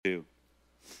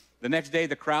The next day,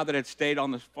 the crowd that had stayed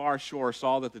on the far shore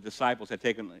saw that the disciples had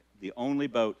taken the only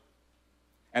boat,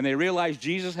 and they realized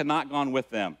Jesus had not gone with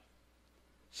them.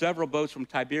 Several boats from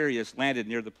Tiberias landed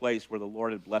near the place where the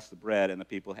Lord had blessed the bread and the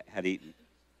people had eaten.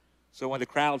 So when the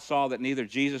crowd saw that neither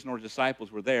Jesus nor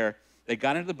disciples were there, they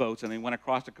got into the boats and they went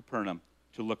across to Capernaum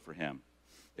to look for him.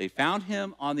 They found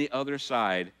him on the other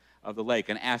side of the lake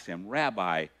and asked him,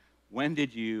 "Rabbi, when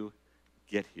did you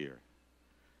get here?"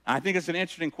 And I think it's an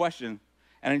interesting question.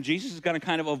 And Jesus is going to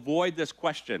kind of avoid this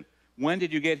question, when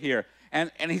did you get here? And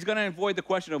he's going to avoid the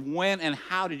question of when and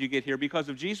how did you get here, because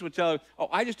if Jesus would tell, "Oh,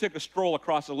 I just took a stroll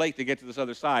across the lake to get to this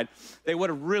other side," they would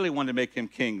have really wanted to make him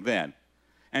king then.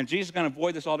 And Jesus is going to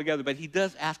avoid this altogether, but he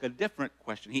does ask a different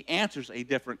question. He answers a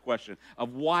different question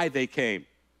of why they came.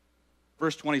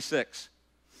 Verse 26,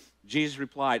 Jesus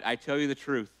replied, "I tell you the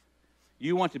truth.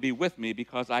 You want to be with me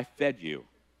because I fed you,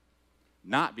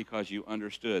 not because you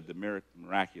understood the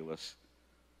miraculous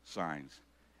signs."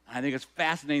 And I think it's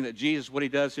fascinating that Jesus, what he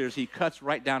does here is he cuts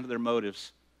right down to their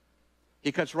motives.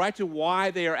 He cuts right to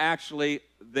why they are actually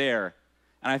there.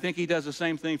 And I think he does the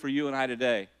same thing for you and I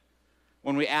today.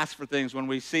 When we ask for things, when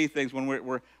we see things, when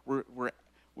we're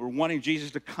wanting Jesus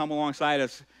to come alongside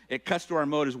us, it cuts to our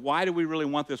motives. Why do we really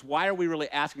want this? Why are we really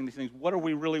asking these things? What are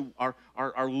we really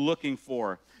are looking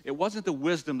for? It wasn't the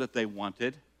wisdom that they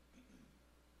wanted.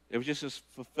 It was just this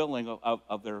fulfilling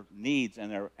of their needs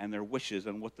and their wishes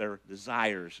and what their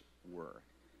desires were.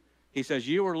 He says,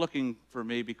 "You were looking for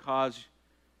me because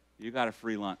you got a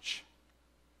free lunch,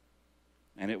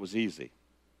 and it was easy."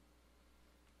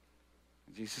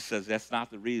 Jesus says, that's not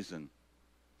the reason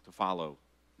to follow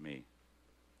me.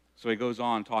 So he goes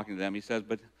on talking to them. He says,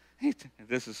 but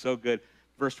this is so good.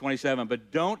 Verse 27, "But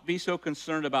don't be so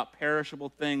concerned about perishable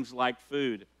things like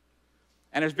food."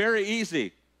 And it's very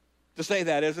easy to say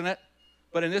that, isn't it?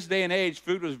 But in this day and age,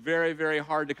 food was very, very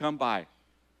hard to come by.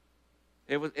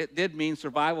 It did mean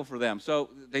survival for them. So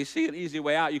they see an easy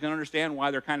way out. You can understand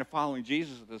why they're kind of following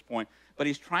Jesus at this point. But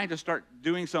he's trying to start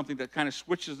doing something that kind of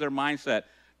switches their mindset.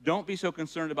 Don't be so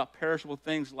concerned about perishable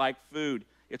things like food.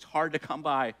 It's hard to come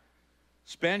by.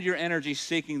 Spend your energy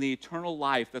seeking the eternal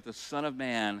life that the Son of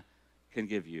Man can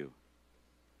give you.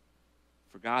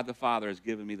 For God the Father has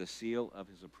given me the seal of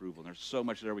his approval. And there's so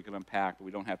much there we can unpack, but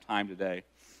we don't have time today.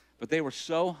 But they were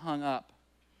so hung up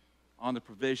on the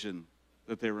provision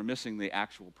that they were missing the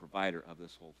actual provider of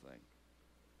this whole thing.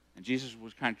 And Jesus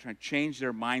was kind of trying to change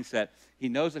their mindset. He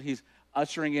knows that he's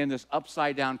ushering in this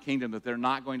upside-down kingdom that they're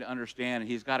not going to understand,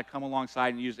 and he's got to come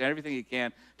alongside and use everything he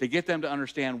can to get them to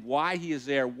understand why he is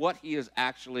there, what he is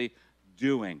actually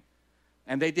doing.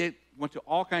 And they went to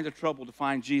all kinds of trouble to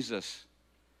find Jesus,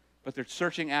 but they're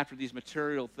searching after these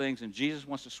material things, and Jesus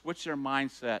wants to switch their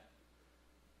mindset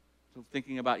to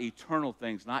thinking about eternal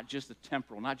things, not just the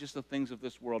temporal, not just the things of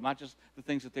this world, not just the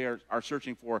things that they are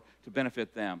searching for to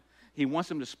benefit them. He wants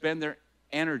them to spend their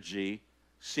energy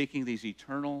seeking these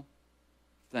eternal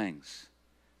things.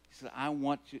 He said, I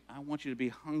want you to be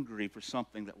hungry for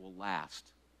something that will last,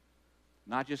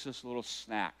 not just this little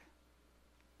snack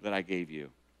that I gave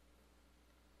you.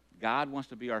 God wants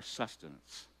to be our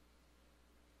sustenance,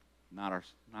 not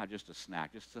just a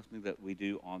snack, just something that we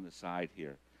do on the side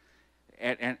here.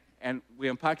 And we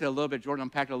unpacked it a little bit, Jordan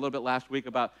unpacked it a little bit last week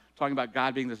about talking about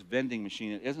God being this vending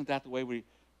machine. Isn't that the way we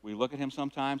look at him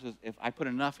sometimes? Is if I put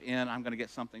enough in, I'm going to get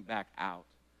something back out.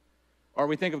 Or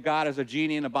we think of God as a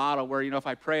genie in a bottle where, if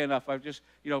I pray enough, I just,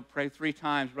 pray 3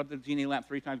 times, rub the genie lamp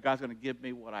 3 times, God's going to give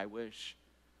me what I wish.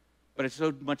 But it's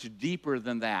so much deeper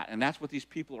than that, and that's what these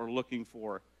people are looking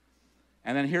for.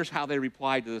 And then here's how they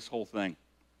replied to this whole thing.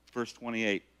 Verse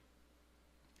 28.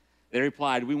 They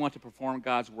replied, "We want to perform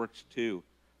God's works too.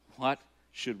 What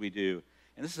should we do?"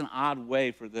 And this is an odd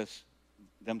way for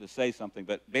them to say something,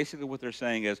 but basically what they're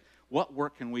saying is, what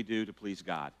work can we do to please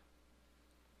God?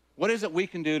 What is it we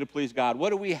can do to please God? What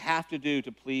do we have to do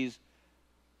to please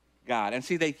God? And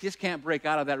see, they just can't break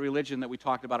out of that religion that we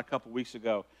talked about a couple weeks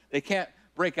ago. They can't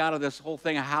break out of this whole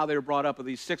thing of how they were brought up with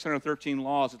these 613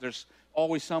 laws, that there's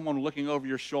always someone looking over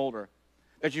your shoulder,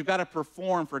 that you've got to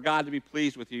perform for God to be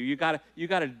pleased with you. You got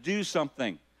to do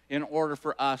something in order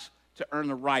for us to earn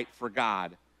the right for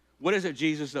God. What is it,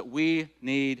 Jesus, that we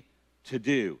need to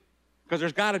do? Because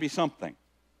there's got to be something.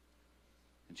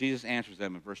 And Jesus answers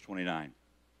them in verse 29.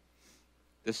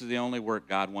 This is the only work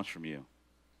God wants from you.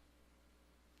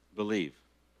 Believe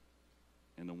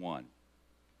in the one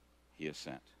he has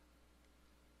sent.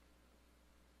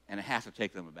 And it has to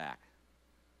take them aback,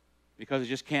 because it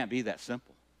just can't be that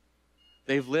simple.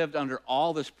 They've lived under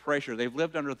all this pressure. They've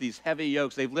lived under these heavy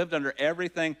yokes. They've lived under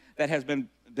everything that has been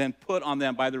put on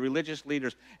them by the religious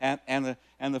leaders and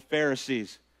the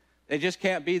Pharisees. They just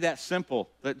can't be that simple.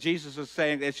 That Jesus is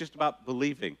saying it's just about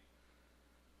believing.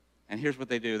 And here's what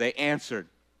they do. They answered,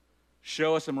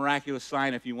 show us a miraculous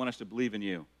sign if you want us to believe in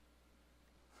you.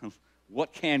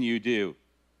 What can you do?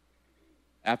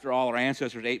 After all, our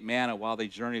ancestors ate manna while they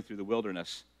journeyed through the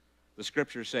wilderness. The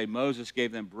scriptures say Moses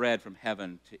gave them bread from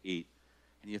heaven to eat.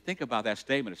 And you think about that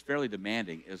statement, it's fairly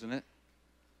demanding, isn't it?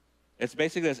 It's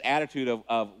basically this attitude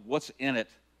of what's in it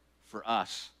for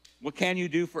us. What can you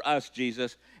do for us,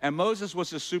 Jesus? And Moses was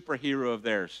the superhero of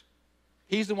theirs.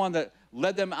 He's the one that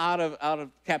led them out of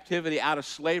captivity, out of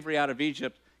slavery, out of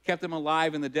Egypt, kept them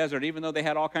alive in the desert, even though they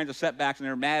had all kinds of setbacks and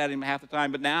they were mad at him half the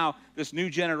time. But now this new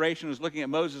generation is looking at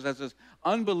Moses as this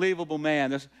unbelievable man,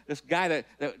 this guy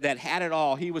that had it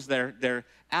all. He was their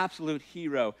absolute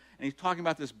hero. And he's talking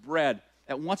about this bread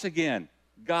that once again,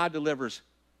 God delivers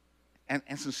and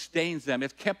sustains them.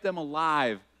 It's kept them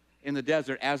alive in the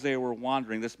desert as they were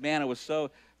wandering. This manna was so,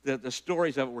 the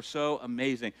stories of it were so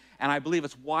amazing. And I believe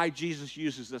it's why Jesus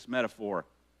uses this metaphor.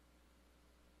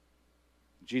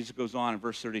 Jesus goes on in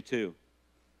verse 32.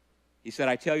 He said,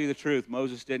 I tell you the truth,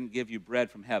 Moses didn't give you bread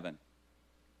from heaven.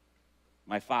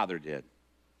 My Father did.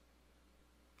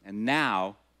 And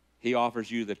now he offers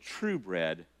you the true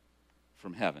bread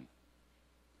from heaven.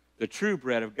 The true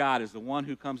bread of God is the one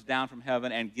who comes down from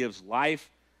heaven and gives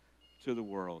life to the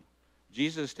world.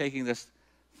 Jesus is taking this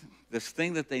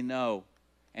thing that they know,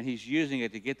 and he's using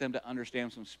it to get them to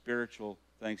understand some spiritual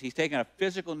things. He's taking a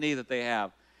physical need that they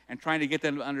have and trying to get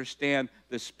them to understand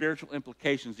the spiritual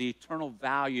implications, the eternal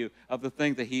value of the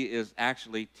thing that he is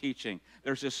actually teaching.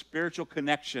 There's this spiritual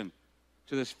connection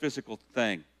to this physical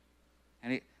thing.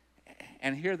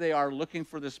 And here they are looking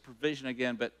for this provision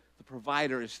again, but the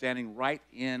provider is standing right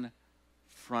in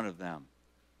front of them.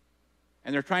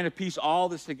 And they're trying to piece all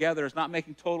this together. It's not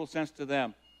making total sense to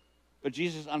them. But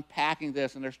Jesus is unpacking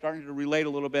this, and they're starting to relate a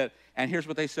little bit. And here's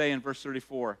what they say in verse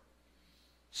 34.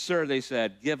 Sir, they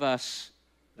said, give us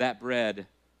that bread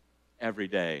every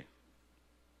day.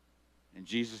 And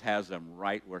Jesus has them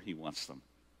right where he wants them.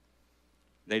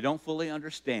 They don't fully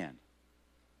understand,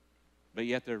 but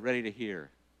yet they're ready to hear.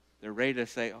 They're ready to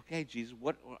say, okay, Jesus,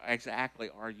 what exactly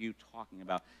are you talking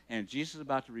about? And Jesus is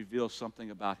about to reveal something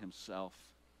about himself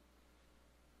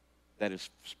that is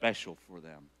special for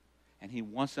them. And he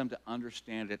wants them to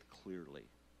understand it clearly.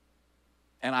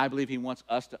 And I believe he wants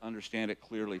us to understand it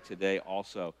clearly today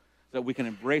also, that we can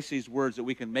embrace these words, that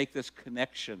we can make this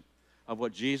connection of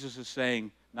what Jesus is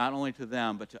saying, not only to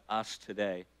them, but to us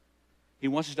today. He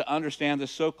wants us to understand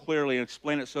this so clearly and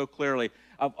explain it so clearly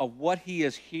of what he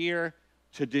is here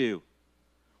to do,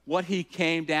 what he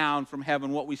came down from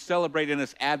heaven, what we celebrate in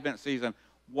this Advent season,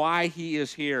 why he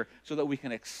is here, so that we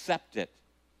can accept it,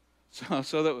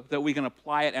 so that we can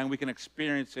apply it and we can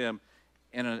experience him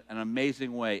in an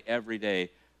amazing way every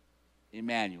day.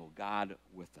 Emmanuel, God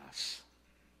with us.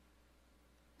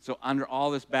 So under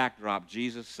all this backdrop,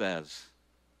 Jesus says,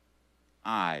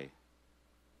 I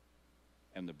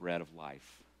am the bread of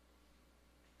life.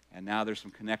 And now there's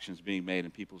some connections being made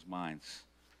in people's minds,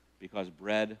 because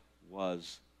bread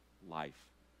was life.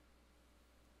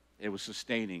 It was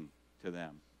sustaining to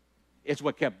them. It's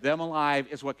what kept them alive.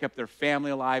 It's what kept their family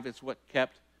alive. It's what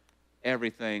kept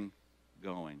everything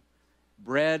going.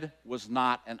 Bread was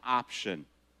not an option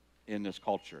in this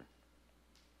culture.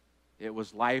 It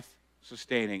was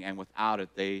life-sustaining, and without it,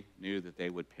 they knew that they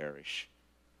would perish.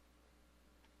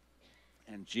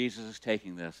 And Jesus is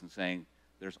taking this and saying,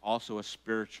 there's also a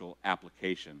spiritual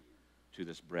application to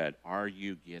this bread. Are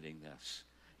you getting this?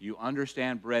 You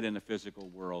understand bread in the physical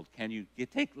world. Can you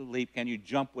take the leap? Can you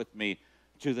jump with me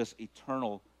to this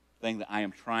eternal thing that I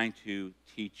am trying to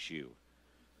teach you?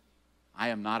 I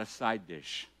am not a side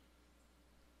dish.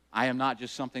 I am not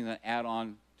just something that add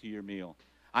on to your meal.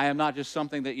 I am not just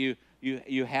something that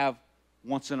you have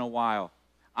once in a while.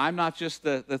 I'm not just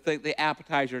the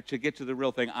appetizer to get to the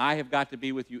real thing. I have got to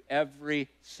be with you every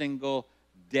single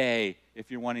day if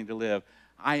you're wanting to live.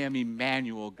 I am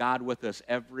Emmanuel, God with us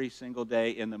every single day,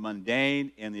 in the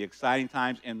mundane, in the exciting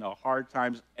times, in the hard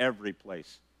times, every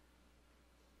place.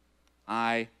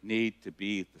 I need to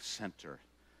be the center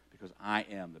because I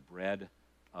am the bread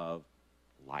of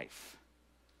life.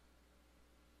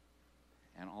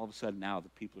 And all of a sudden now the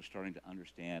people are starting to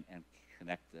understand and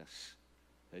connect this,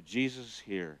 that Jesus is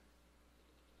here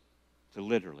to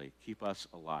literally keep us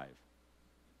alive.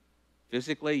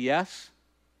 Physically, yes,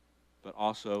 but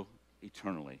also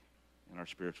eternally in our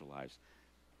spiritual lives.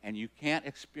 And you can't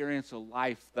experience a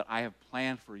life that I have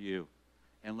planned for you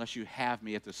unless you have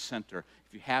me at the center,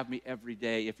 if you have me every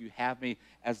day, if you have me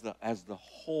as the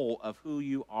whole of who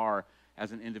you are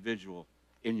as an individual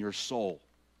in your soul.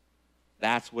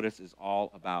 That's what it is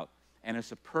all about. And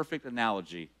it's a perfect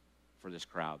analogy for this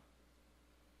crowd.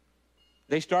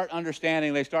 They start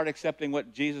understanding, they start accepting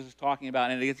what Jesus is talking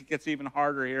about, and it gets even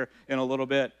harder here in a little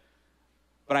bit.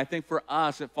 But I think for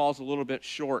us, it falls a little bit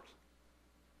short.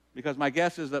 Because my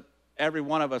guess is that every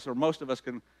one of us, or most of us,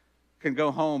 can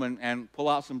go home and pull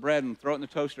out some bread and throw it in the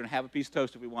toaster and have a piece of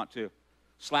toast if we want to.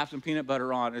 Slap some peanut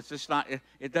butter on. It's just not,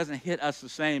 it doesn't hit us the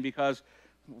same because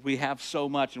we have so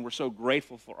much and we're so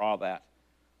grateful for all that.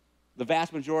 The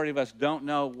vast majority of us don't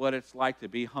know what it's like to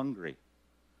be hungry.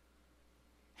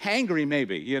 Hangry,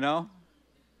 maybe, you know?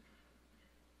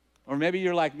 Or maybe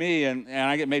you're like me, and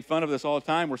I get made fun of this all the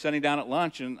time. We're sitting down at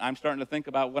lunch, and I'm starting to think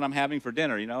about what I'm having for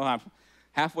dinner. You know, I'm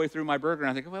halfway through my burger,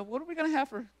 and I think, well, what are we going to have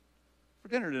for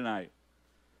dinner tonight?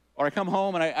 Or I come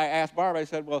home, and I ask Barb, I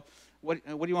said, well, what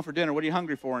do you want for dinner? What are you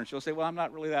hungry for? And she'll say, well, I'm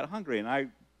not really that hungry, and I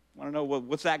want to know,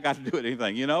 what's that got to do with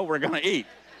anything? You know, we're going to eat.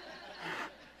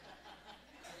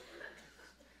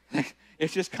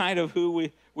 It's just kind of who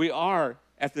we are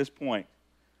at this point.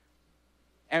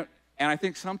 And I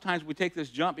think sometimes we take this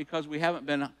jump because we haven't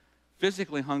been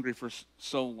physically hungry for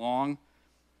so long.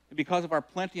 Because of our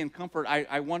plenty and comfort,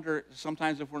 I wonder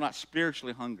sometimes if we're not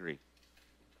spiritually hungry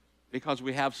because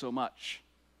we have so much,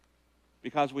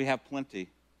 because we have plenty,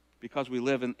 because we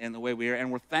live in the way we are,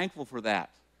 and we're thankful for that.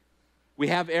 We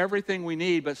have everything we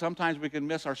need, but sometimes we can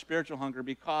miss our spiritual hunger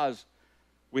because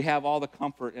we have all the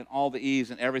comfort and all the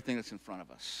ease and everything that's in front of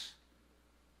us.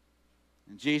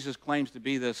 And Jesus claims to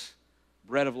be this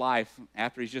bread of life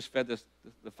after he's just fed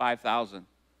the 5,000.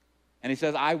 And he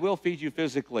says, I will feed you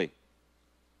physically.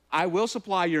 I will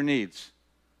supply your needs.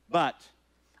 But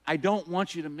I don't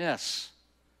want you to miss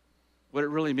what it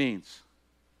really means.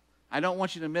 I don't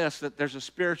want you to miss that there's a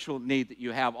spiritual need that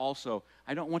you have also.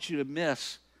 I don't want you to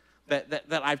miss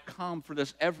that I've come for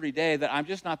this every day, that I'm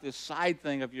just not this side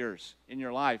thing of yours in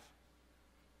your life.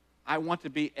 I want to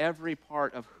be every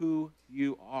part of who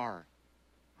you are.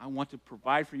 I want to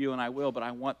provide for you, and I will, but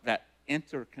I want that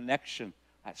interconnection,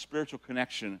 that spiritual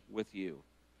connection with you.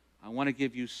 I want to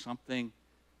give you something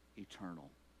eternal.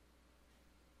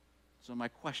 So my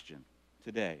question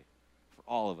today for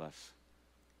all of us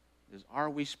is, are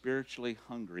we spiritually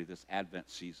hungry this Advent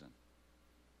season?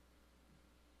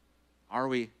 Are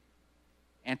we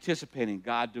anticipating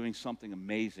God doing something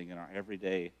amazing in our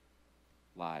everyday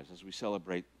lives as we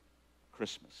celebrate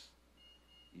Christmas?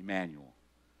 Emmanuel,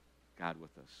 God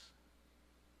with us.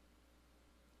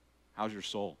 How's your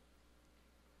soul?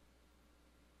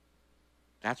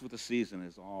 That's what the season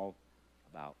is all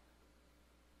about.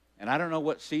 And I don't know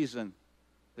what season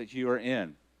that you are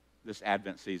in this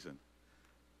Advent season.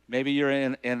 Maybe you're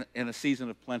in a season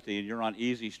of plenty and you're on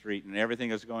easy street and everything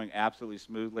is going absolutely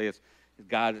smoothly.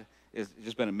 God has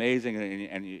just been amazing,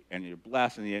 and you're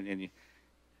blessed, and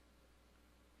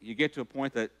you get to a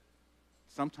point that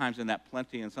sometimes in that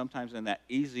plenty and sometimes in that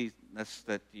easiness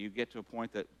that you get to a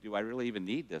point that, do I really even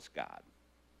need this God?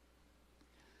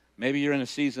 Maybe you're in a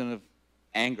season of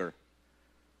anger,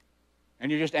 and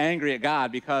you're just angry at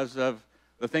God because of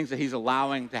the things that he's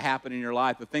allowing to happen in your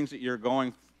life, the things that you're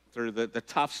going through, the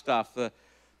tough stuff,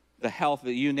 the health,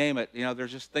 that you name it. You know,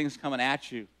 there's just things coming at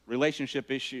you,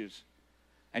 relationship issues.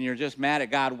 And you're just mad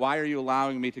at God. Why are you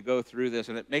allowing me to go through this?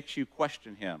 And it makes you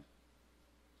question him,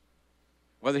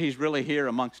 whether he's really here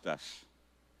amongst us.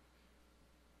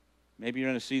 Maybe you're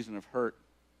in a season of hurt,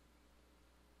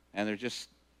 and there's just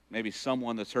maybe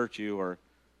someone that's hurt you, or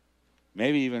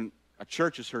maybe even a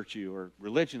church has hurt you, or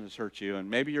religion has hurt you, and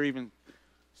maybe you're even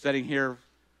sitting here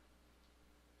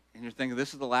and you're thinking,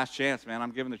 this is the last chance, man.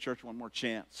 I'm giving the church one more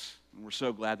chance, and we're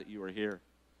so glad that you are here.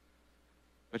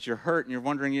 But you're hurt, and you're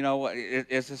wondering, you know,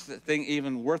 is this thing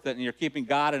even worth it? And you're keeping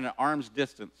God at an arm's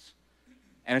distance.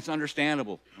 And it's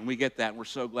understandable, and we get that, and we're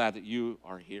so glad that you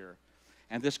are here.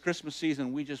 And this Christmas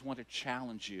season, we just want to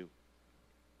challenge you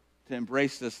to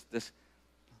embrace this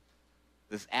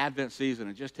Advent season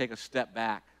and just take a step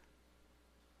back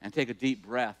and take a deep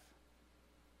breath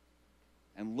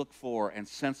and look for and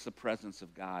sense the presence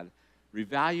of God.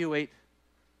 Reevaluate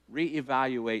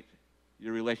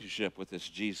your relationship with this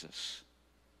Jesus,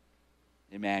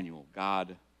 Emmanuel,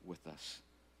 God with us.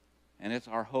 And it's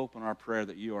our hope and our prayer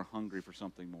that you are hungry for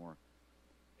something more.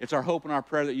 It's our hope and our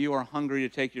prayer that you are hungry to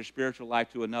take your spiritual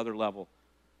life to another level,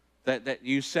 that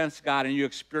you sense God and you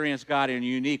experience God in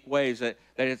unique ways, that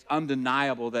it's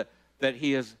undeniable that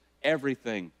he is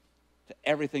everything to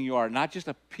everything you are, not just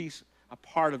a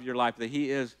part of your life, that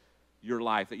he is your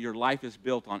life, that your life is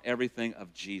built on everything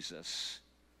of Jesus.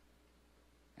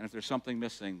 And if there's something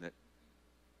missing, that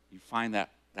you find that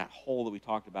hole that we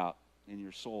talked about in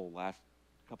your soul last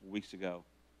couple weeks ago,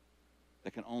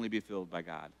 that can only be filled by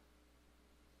God,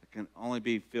 that can only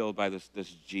be filled by this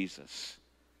Jesus.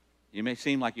 You may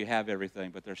seem like you have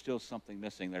everything, but there's still something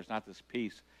missing. There's not this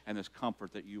peace and this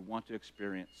comfort that you want to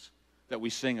experience, that we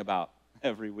sing about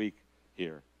every week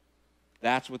here.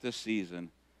 That's what this season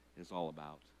is all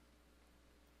about.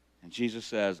 And Jesus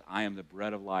says, I am the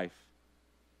bread of life.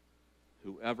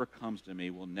 Whoever comes to me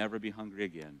will never be hungry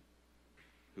again.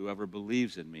 Whoever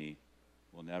believes in me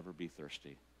will never be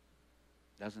thirsty.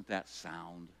 Doesn't that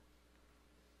sound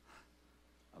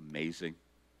amazing?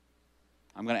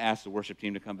 I'm going to ask the worship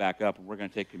team to come back up, and we're going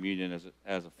to take communion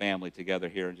as a family together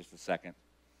here in just a second.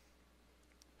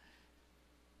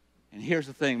 And here's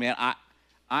the thing, man.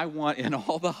 I want, in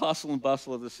all the hustle and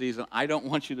bustle of the season, I don't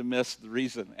want you to miss the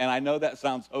reason. And I know that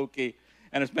sounds hokey,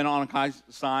 and it's been on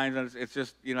signs, and it's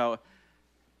just,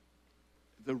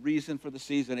 the reason for the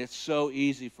season. It's so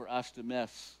easy for us to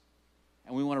miss.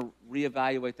 And we want to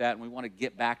reevaluate that, and we want to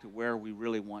get back to where we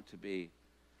really want to be.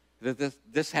 That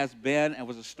this has been and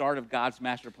was the start of God's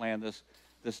master plan,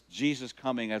 this Jesus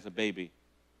coming as a baby.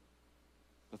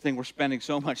 The thing we're spending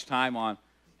so much time on.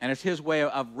 And it's his way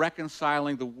of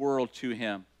reconciling the world to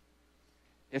him.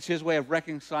 It's his way of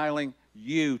reconciling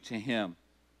you to him.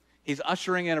 He's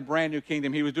ushering in a brand new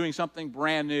kingdom. He was doing something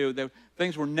brand new.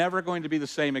 Things were never going to be the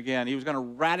same again. He was going to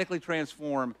radically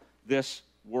transform this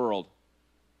world.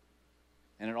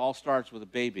 And it all starts with a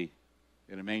baby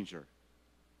in a manger.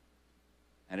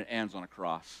 And it ends on a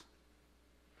cross.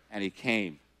 And he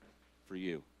came for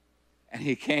you. And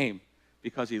he came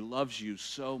because he loves you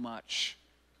so much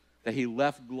that he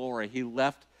left glory. He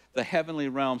left the heavenly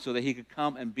realm so that he could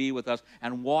come and be with us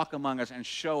and walk among us and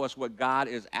show us what God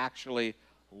is actually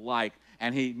like.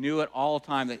 And he knew it all the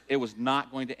time that it was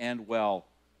not going to end well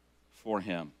for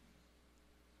him.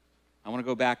 I want to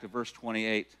go back to verse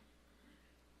 28.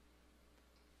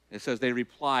 It says, they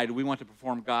replied, we want to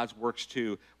perform God's works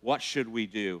too. What should we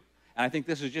do? And I think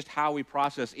this is just how we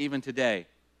process even today.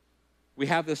 We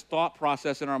have this thought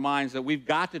process in our minds that we've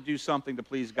got to do something to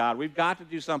please God. We've got to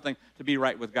do something to be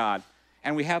right with God.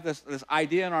 And we have this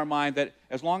idea in our mind that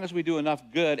as long as we do enough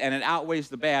good and it outweighs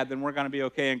the bad, then we're going to be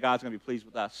okay and God's going to be pleased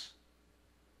with us.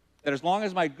 That as long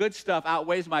as my good stuff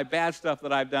outweighs my bad stuff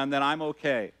that I've done, then I'm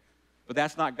okay. But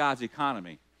that's not God's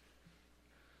economy.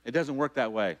 It doesn't work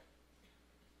that way.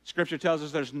 Scripture tells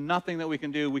us there's nothing that we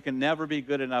can do. We can never be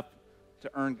good enough to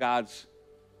earn God's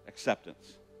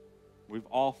acceptance. We've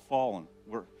all fallen.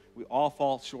 We all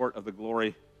fall short of the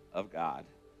glory of God.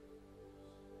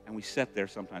 And we sit there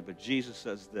sometimes. But Jesus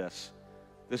says this.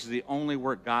 This is the only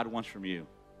work God wants from you.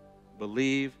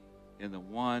 Believe in the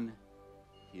one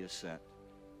he has sent.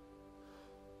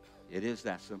 It is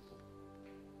that simple.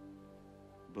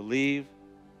 Believe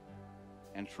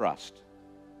and trust.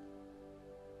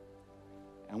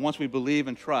 And once we believe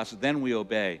and trust, then we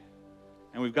obey.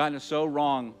 And we've gotten it so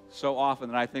wrong so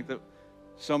often that I think that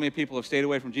so many people have stayed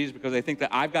away from Jesus because they think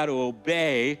that I've got to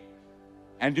obey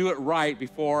and do it right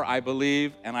before I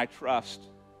believe and I trust.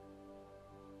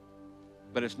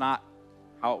 But it's not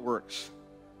how it works.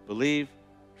 Believe,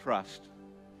 trust,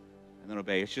 and then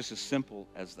obey. It's just as simple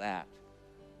as that.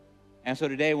 And so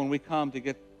today when we come to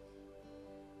get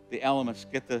the elements,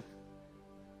 get the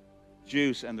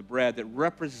juice and the bread that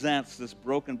represents this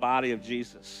broken body of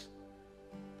Jesus.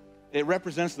 It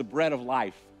represents the bread of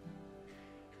life.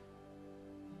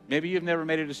 Maybe you've never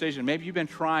made a decision. Maybe you've been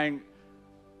trying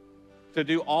to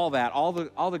do all that,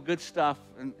 all the good stuff,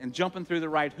 and jumping through the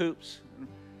right hoops, and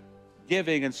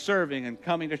giving and serving and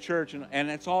coming to church,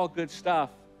 and it's all good stuff.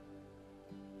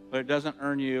 But it doesn't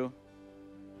earn you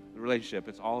the relationship.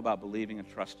 It's all about believing and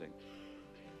trusting.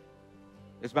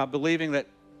 It's about believing that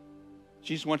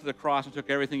Jesus went to the cross and took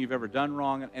everything you've ever done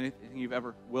wrong and anything you've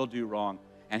ever will do wrong,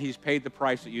 and he's paid the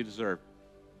price that you deserve.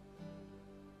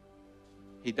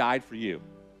 He died for you.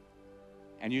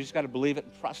 And you just got to believe it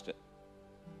and trust it.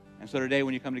 And so today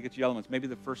when you come to get your elements, maybe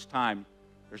the first time,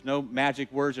 there's no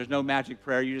magic words, there's no magic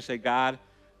prayer. You just say, God,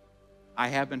 I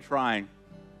have been trying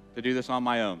to do this on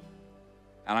my own,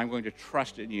 and I'm going to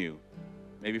trust in you,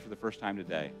 maybe for the first time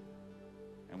today.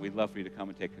 And we'd love for you to come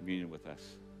and take communion with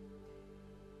us.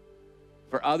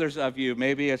 For others of you,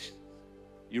 maybe it's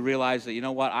you realize that, you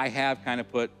know what, I have kind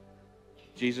of put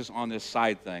Jesus on this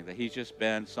side thing, that he's just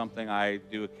been something I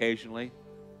do occasionally.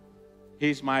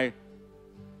 He's my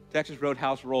Texas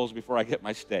Roadhouse rolls before I get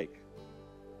my steak.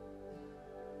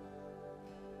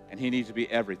 And he needs to be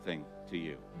everything to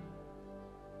you.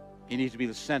 He needs to be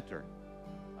the center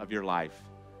of your life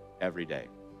every day.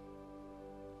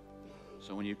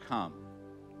 So when you come,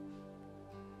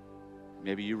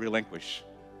 maybe you relinquish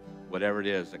whatever it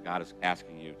is that God is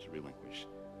asking you to relinquish.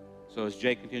 So as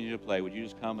Jake continues to play, would you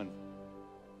just come and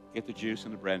get the juice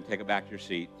and the bread and take it back to your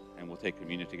seat? and we'll take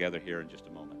communion together here in just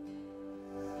a moment.